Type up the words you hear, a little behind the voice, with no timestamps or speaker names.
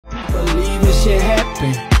this shit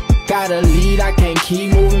happen. Gotta lead, I can't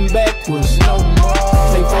keep moving backwards. No more.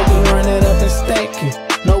 Stay focused, run it up and stack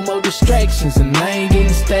it. No more distractions, and I ain't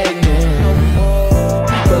getting stagnant. No more.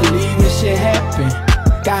 Believe this shit happen.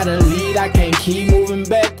 Gotta lead, I can't keep moving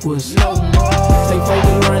backwards. No more. Stay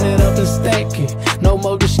focused, run it up and stack it. No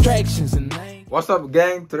more distractions, and I ain't. What's up,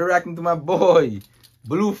 gang? Today reacting to my boy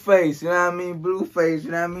Blueface, you know what I mean? Blueface,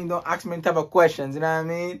 you know what I mean? Don't ask me any type of questions, you know what I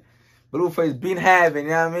mean? Blueface been having,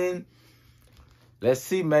 you know what I mean? Let's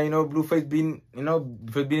see, man. You know, Blueface been,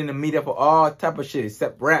 been in the media for all type of shit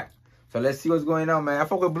except rap. So let's see what's going on, man. I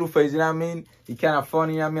fuck with Blueface, you know what I mean? He kind of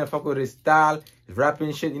funny, you know what I mean? I fuck with his style, his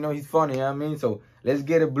rapping shit, you know, he's funny, you know what I mean? So let's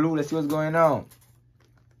get it, Blue. Let's see what's going on.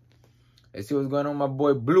 Let's see what's going on, my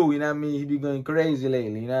boy Blue, you know what I mean? He be going crazy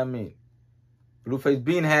lately, you know what I mean? Blueface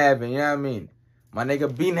been having, you know what I mean? My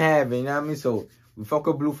nigga been having, you know what I mean? So we fuck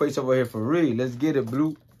with Blueface over here for real. Let's get it,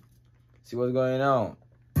 Blue. See what's going on.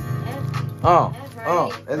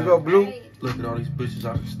 Let's go, Blue. Look at all these bitches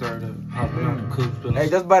I just stirred up. Hopping out the coupe. Hey,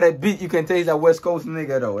 just by that beat, you can tell he's a West Coast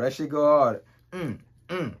nigga, though. That shit go hard. You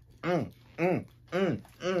know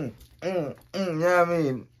what I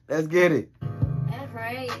mean? Let's get it. That's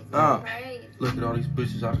right. That's right. Look at all these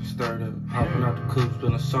bitches I just stirred up. Hopping out the coupe,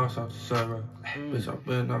 spilling sauce out the syrup. Bitch, I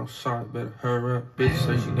been outside, better hurry up. Bitch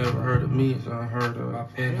say she never heard of me, it's unheard of. I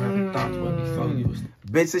been having thoughts way before you was.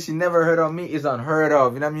 Bitch say she never heard of me, it's unheard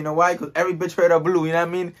of. You know what I mean? You know why? Because every bitch heard of Blue, you know what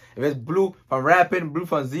I mean? If it's Blue from rapping, Blue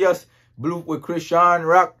from Zeus, Blue with Christian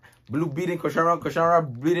Rock, Blue beating Christian Rock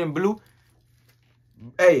beating Blue.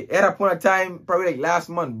 Hey, at a point of time, probably like last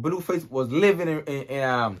month, Blueface was living in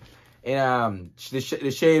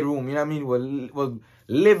the shade room, you know what I mean? Was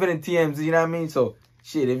living in TMZ, you know what I mean? So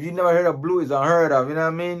shit, if you never heard of Blue, it's unheard of, you know what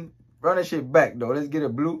I mean? Run that shit back though. Let's get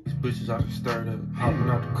it, Blue. These bitches I just stirred up. Hopping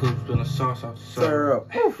out the coupe, spilling sauce out the syrup.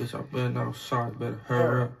 Bitch, I been outside, better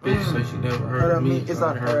hurry up. Bitch say she never heard of me, it's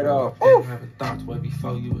unheard of. I been having thoughts way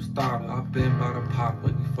before you was started. I been by the pop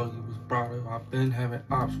way before you was brought up. I been having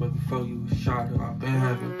ops way before you was shot up. I been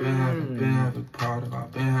having product. I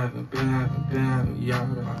been having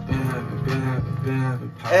yada. I been having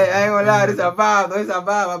powder. Hey, I ain't gonna lie, this a vibe though. It's a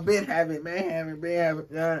vibe. I been having,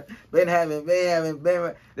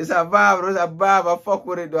 this a vibe, this a vibe. I fuck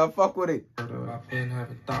with it though. I fuck with it. I've been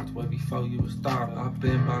having thoughts way before you was started. I've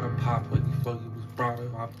been by the pop way before you was brought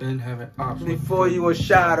up. I've been having ops before you was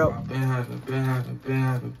shot up. I've been having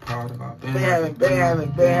product. I've been having yada.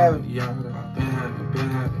 I've been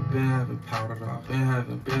having powder. I've been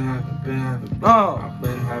having I've been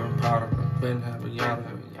having product. I've been having yada.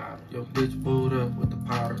 Yo, bitch booed up with the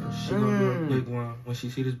powder. She gon' do a big one when she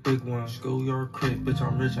see this big one. Schoolyard crib, bitch,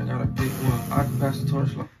 I'm rich, I gotta pick one. I can pass the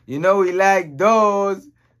torch like. You know we like those.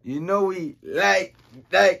 You know we like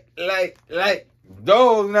those, you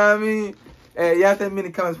know what I mean? Hey, y'all tell me in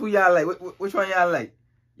the comments who y'all like. Which one y'all like?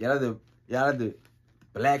 Y'all like the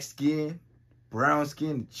black skin, brown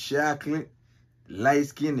skin, the chocolate, light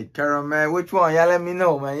skin, the caramel. Which one? Y'all let me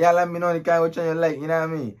know, man. Y'all let me know in the comments which one you like, you know what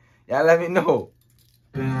I mean? Y'all let me know.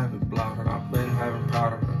 Been having blotter, I've been having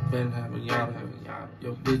powder, I've been having yada.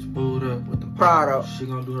 Yo, bitch booed up with the powder. She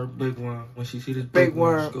gon' do her big one when she see this big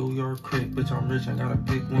one. Schoolyard crib, bitch, I'm rich, I gotta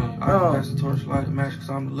pick one. I can pass the torch like a match cause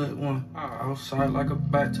I'm the lit one. Outside like a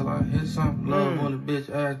bat till I hit something. Love on the bitch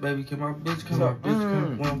ass, baby, can my bitch come? My bitch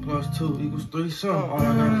come. 1 + 2 = 3 something. All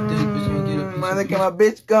I got is dick, bitch, ain't get a piece of piece. My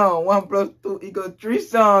bitch gone. 1 + 2 = 3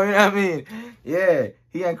 something, you know what I mean? Yeah.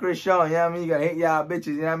 He and Chris Sean, you know what I mean? You gotta hate y'all bitches,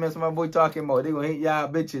 you know what I mean? That's what my boy talking about. They gonna hate y'all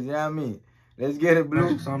bitches, you know what I mean? Let's get it,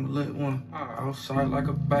 Blue. I'm the lit one. Outside like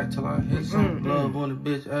a bat till I hit something. Love on the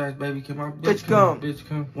bitch ass, baby, can my bitch come? Bitch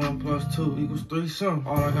come. 1 + 2 = 3 something.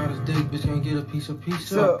 All I got is dick, bitch can't get a piece of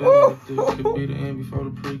pizza. This could be the end before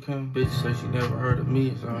the pre-cum. Bitch say she never heard of me,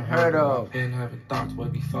 it's unheard of. I've been having thoughts way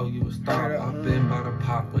before you was started. I've been by the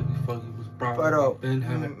pop way before you was brought up. I've been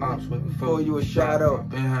having ops way before you was shot up. I've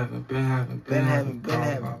been having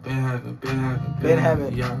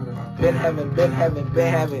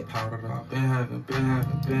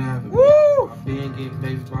Woo! I've been getting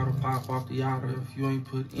baby bottle pop off the yada. If you ain't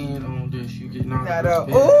put in on this, you get knocked out.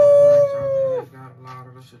 Ooh! Got a lot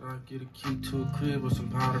of that shit. I get a key to a crib with some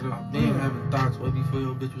powder. I've been having thoughts way before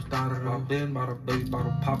your bitch was started. I've been by the baby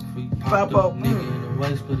bottle pop before you popped up. Nigga in the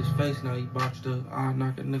waist, put his face, now he botched up. I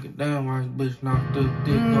knock a nigga down while his bitch knocked up.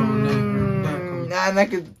 Dick going in, back. Nah, I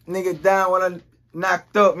knock a nigga down when I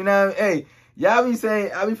knocked up, you know what I mean? Hey, y'all be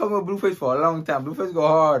saying, I be fucking with Blueface for a long time. Blueface go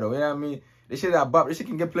hard though, you know what I mean? This shit that bop, this shit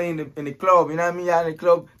can get played in the club, you know what I mean? Y'all in the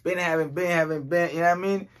club, been having, you know what I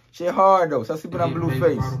mean? Shit hard though. So sleeping on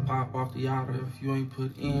Blueface. Pop off the yada if you ain't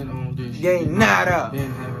put in on this. You ain't nada.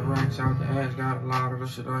 Been having racks out the ass, got a lot of the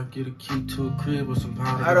shit. I get a key to a crib with some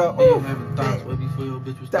powder. Been having thoughts, baby, for your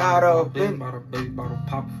bitch was thought of. Been bought a baby bottle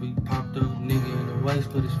pop for you popped up. Nigga in the waist,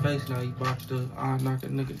 put his face, now he boxed up. I knock a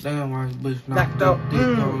nigga down while he bitch knocked up. Dick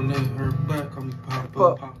going in her back, call me pop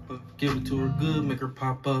up. Give it to her good, make her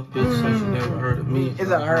pop up. Bitch say she never heard of me.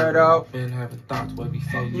 It's unheard of. Been having thoughts way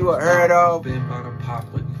before you were heard of. Been bought a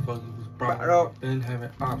pop way before you was brought up. Been having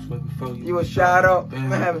ops way before you was shot up. Been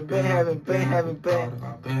having yada. Been having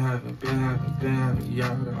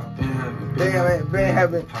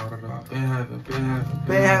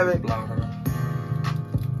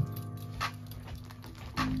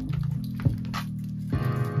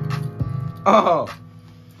oh.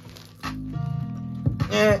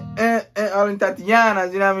 All in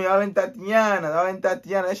Tatianas, you know what I mean? All in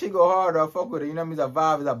Tatianas. That shit go hard, though. I fuck with it. You know what I mean? It's a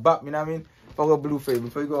vibe, it's a bop, you know what I mean? Fuck with Blueface.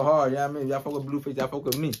 Before you go hard, you know what I mean? Y'all fuck with Blueface, y'all fuck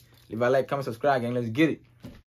with me. Leave a like, comment, subscribe, gang. Let's get it.